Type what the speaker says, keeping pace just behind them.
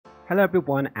Hello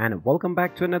everyone and welcome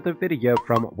back to another video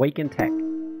from Wake&Tech.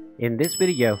 In this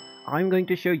video, I'm going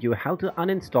to show you how to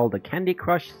uninstall the Candy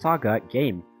Crush Saga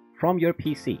game from your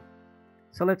PC.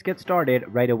 So let's get started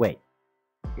right away.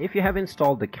 If you have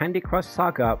installed the Candy Crush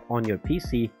Saga on your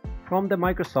PC from the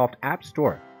Microsoft App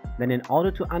Store, then in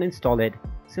order to uninstall it,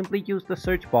 simply use the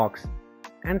search box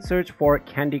and search for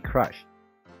Candy Crush.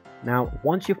 Now,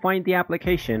 once you find the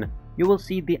application, you will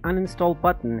see the uninstall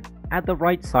button at the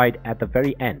right side at the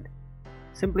very end.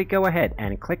 Simply go ahead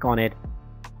and click on it,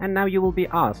 and now you will be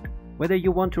asked whether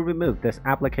you want to remove this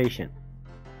application.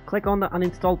 Click on the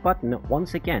uninstall button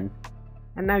once again,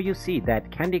 and now you see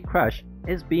that Candy Crush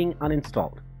is being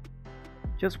uninstalled.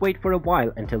 Just wait for a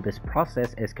while until this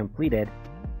process is completed,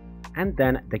 and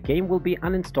then the game will be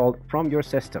uninstalled from your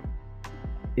system.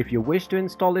 If you wish to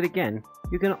install it again,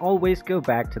 you can always go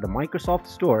back to the Microsoft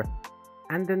Store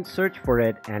and then search for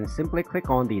it and simply click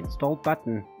on the install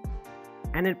button,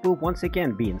 and it will once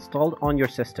again be installed on your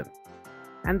system.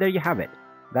 And there you have it.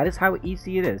 That is how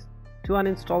easy it is to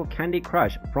uninstall Candy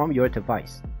Crush from your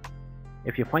device.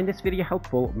 If you find this video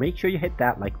helpful, make sure you hit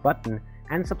that like button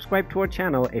and subscribe to our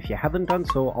channel if you haven't done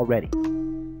so already.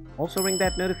 Also ring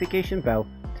that notification bell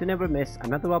to never miss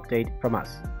another update from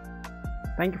us.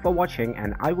 Thank you for watching,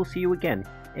 and I will see you again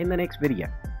in the next video.